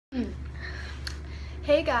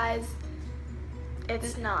Hey guys.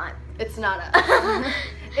 It's not us.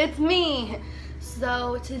 It's me.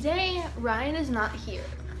 So today Ryan is not here.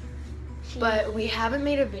 But we haven't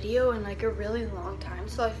made a video in like a really long time,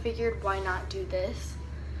 so I figured why not do this?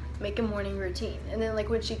 Make a morning routine. And then like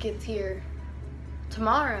when she gets here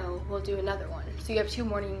tomorrow, we'll do another one. So you have 2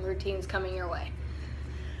 morning routines coming your way.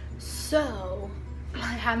 So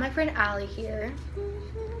I have my friend Allie here.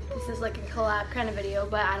 This is like a collab kind of video,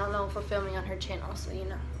 but I don't know if we're filming on her channel, so you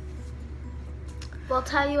know. We'll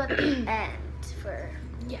tell you at the end for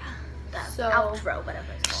the outro, whatever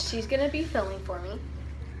it's called. She's gonna be filming for me.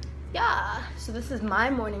 Yeah, so this is my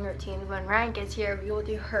morning routine. When Ryan gets here, we will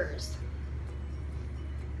do hers.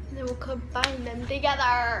 And then we'll combine them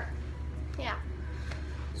together. Yeah.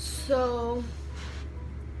 So,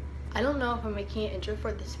 I don't know if I'm making an intro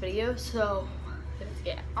for this video, so let's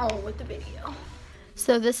get on with the video.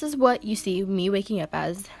 So this is what you see me waking up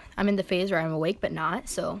as. I'm in the phase where I'm awake but not,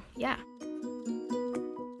 so yeah.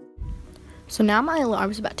 So now my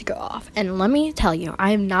alarm's about to go off, and let me tell you,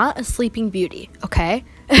 I am not a sleeping beauty, okay?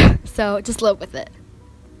 So just live with it.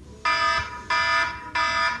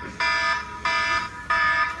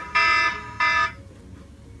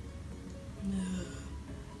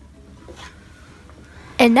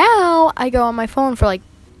 And now I go on my phone for like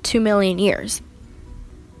 2 million years.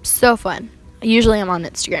 So fun. Usually I'm on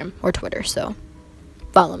Instagram or Twitter, so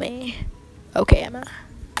follow me. Okay, Emma.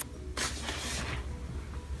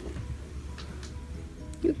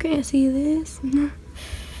 You can't see this. I'm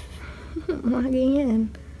logging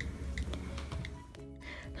in.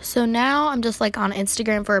 So now I'm just like on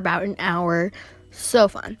Instagram for about an hour. So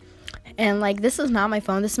fun. And like this is not my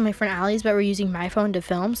phone. This is my friend Allie's, but we're using my phone to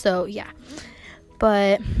film. So yeah.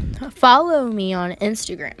 But follow me on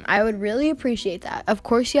Instagram. I would really appreciate that. Of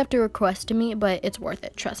course you have to request to me, but it's worth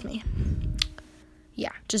it. Trust me.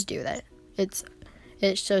 Yeah, just do that.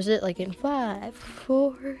 It shows it like in 5,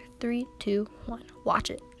 4, 3, 2, 1.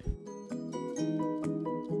 Watch it.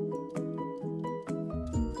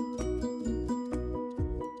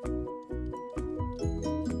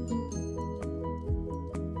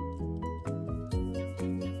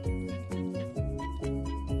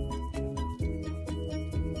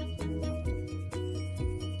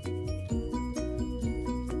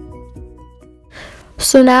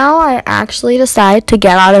 So now I actually decide to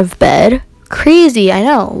get out of bed. Crazy, I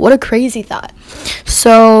know. What a crazy thought.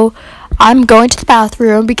 So I'm going to the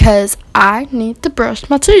bathroom because I need to brush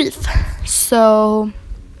my teeth. So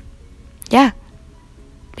yeah,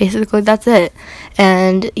 basically that's it.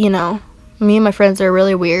 And you know, me and my friends are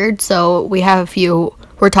really weird, so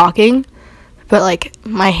we're talking, but like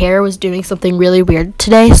my hair was doing something really weird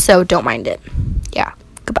today, so don't mind it. Yeah,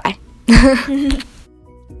 goodbye.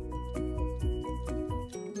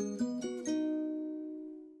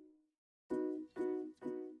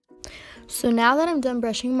 So now that I'm done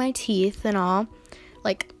brushing my teeth and all,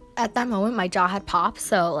 like at that moment my jaw had popped,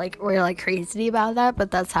 so like we're like crazy about that, but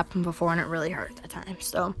that's happened before and it really hurt that time.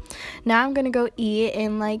 So now I'm gonna go eat,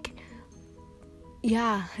 and like,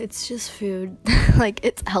 yeah, it's just food. Like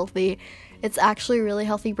it's healthy. It's actually really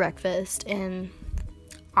healthy breakfast, and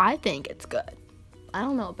I think it's good. I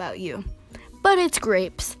don't know about you, but it's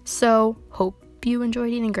grapes. So hope you enjoyed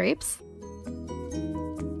eating grapes.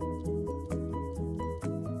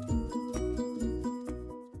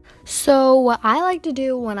 So what I like to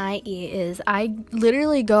do when I eat is I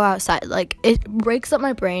literally go outside. Like it breaks up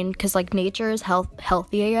my brain because like nature is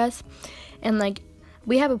healthy, I guess. And like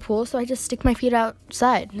we have a pool, so I just stick my feet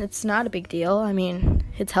outside. It's not a big deal. I mean,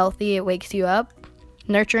 it's healthy. It wakes you up.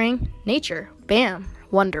 Nurturing nature. Bam.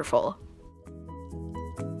 Wonderful.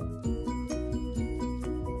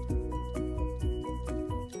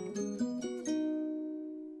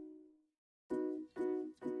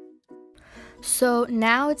 So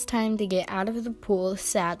now it's time to get out of the pool,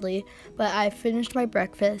 sadly, but I finished my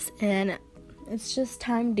breakfast and it's just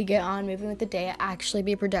time to get on moving with the day, actually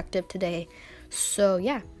be productive today. So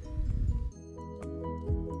yeah.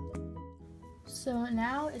 So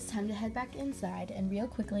now it's time to head back inside, and real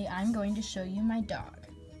quickly I'm going to show you my dog.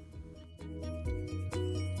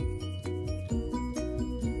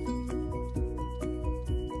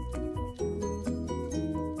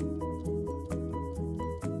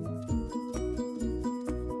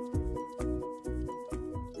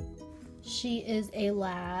 She is a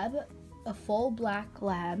lab, a full black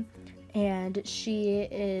lab, and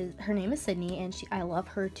her name is Sydney, and I love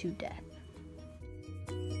her to death.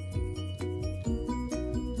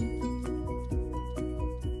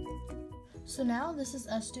 So now this is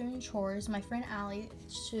us doing chores. My friend Allie,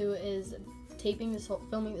 who is filming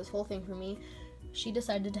this whole thing for me, she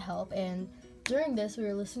decided to help, and during this, we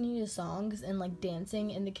were listening to songs and like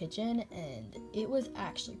dancing in the kitchen, and it was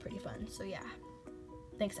actually pretty fun. So yeah,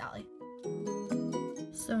 thanks, Allie.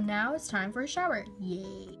 So now it's time for a shower.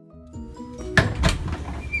 Yay.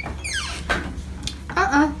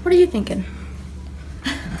 What are you thinking?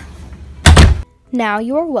 Now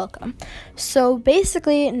you are welcome. So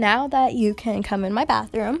basically, now that you can come in my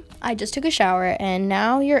bathroom, I just took a shower and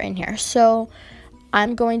now you're in here. So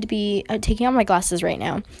I'm going to be taking off my glasses right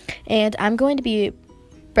now, and I'm going to be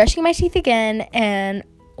brushing my teeth again and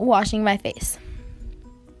washing my face.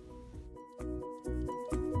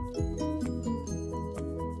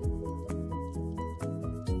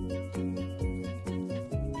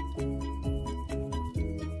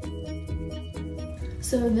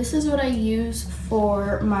 So this is what I use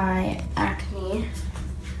for my acne.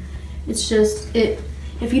 It's just,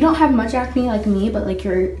 if you don't have much acne like me, but like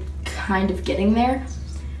you're kind of getting there,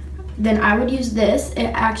 then I would use this. It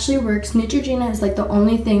actually works. Neutrogena is like the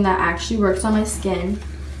only thing that actually works on my skin.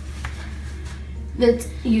 That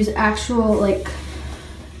use actual like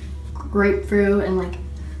grapefruit and like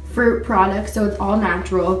fruit products, so it's all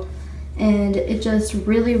natural, and it just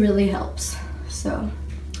really, really helps. So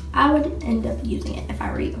I would end up using it if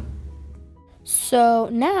I were you. So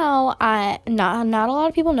now, not a lot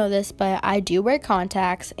of people know this, but I do wear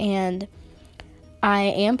contacts, and I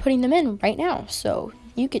am putting them in right now. So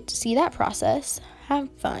you get to see that process. Have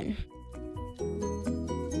fun.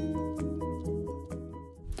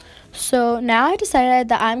 So now I decided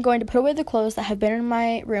that I'm going to put away the clothes that have been in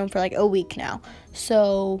my room for like a week now.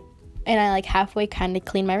 So, and I like halfway kind of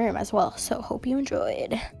cleaned my room as well. So hope you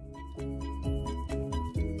enjoyed.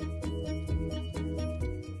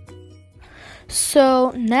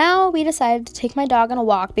 So now we decided to take my dog on a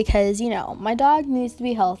walk because, you know, my dog needs to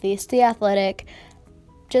be healthy, stay athletic.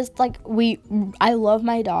 Just like I love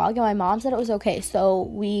my dog, and my mom said it was okay. So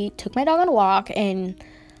we took my dog on a walk, and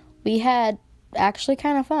we had actually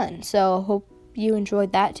kind of fun. So hope you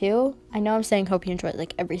enjoyed that too. I know I'm saying hope you enjoyed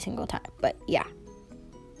like every single time, but yeah.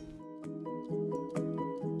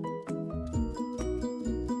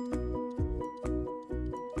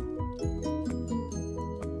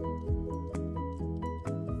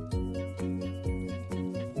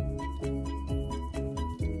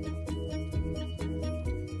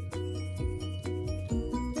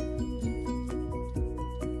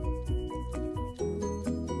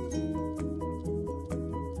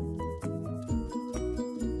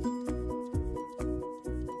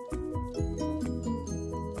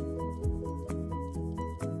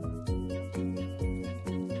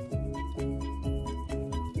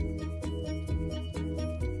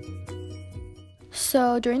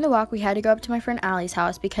 So during the walk, we had to go up to my friend Allie's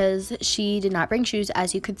house because she did not bring shoes,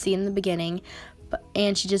 as you could see in the beginning,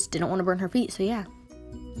 and she just didn't want to burn her feet, so yeah.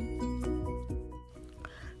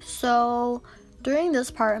 So during this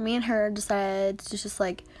part, me and her decided to just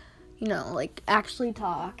like, you know, like actually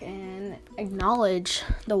talk and acknowledge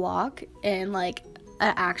the walk and like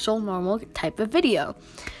an actual normal type of video.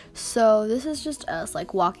 So this is just us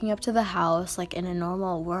like walking up to the house like in a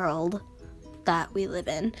normal world that we live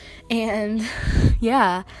in, and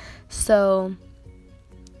yeah, so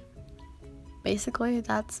basically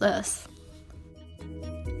that's us.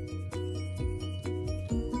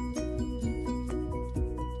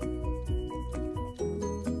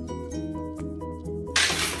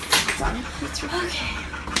 Okay,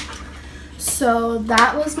 so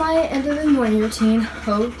that was my end of the morning routine.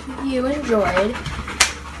 Hope you enjoyed.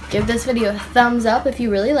 Give this video a thumbs up if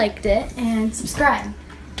you really liked it, and subscribe.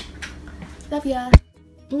 Love ya.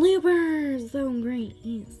 Bloopers, so great.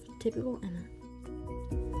 Yes, typical Emma.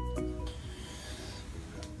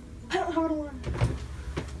 I don't have one.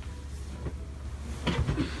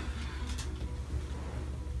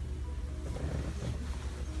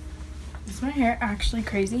 Is my hair actually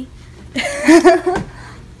crazy? Oh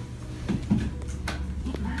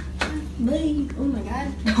my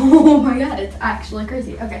god. Oh my god, it's actually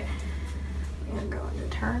crazy. Okay. I'm going to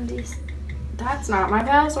turn these. That's not my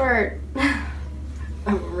password.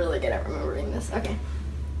 I'm really good at remembering this. Okay.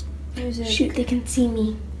 Music. Shoot, they can see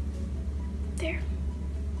me. There.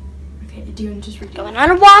 Okay, do you want to just read? Going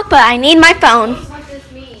on a walk, but I need my phone.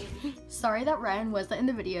 Sorry that Ryan wasn't in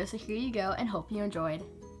the video, so here you go, and hope you enjoyed.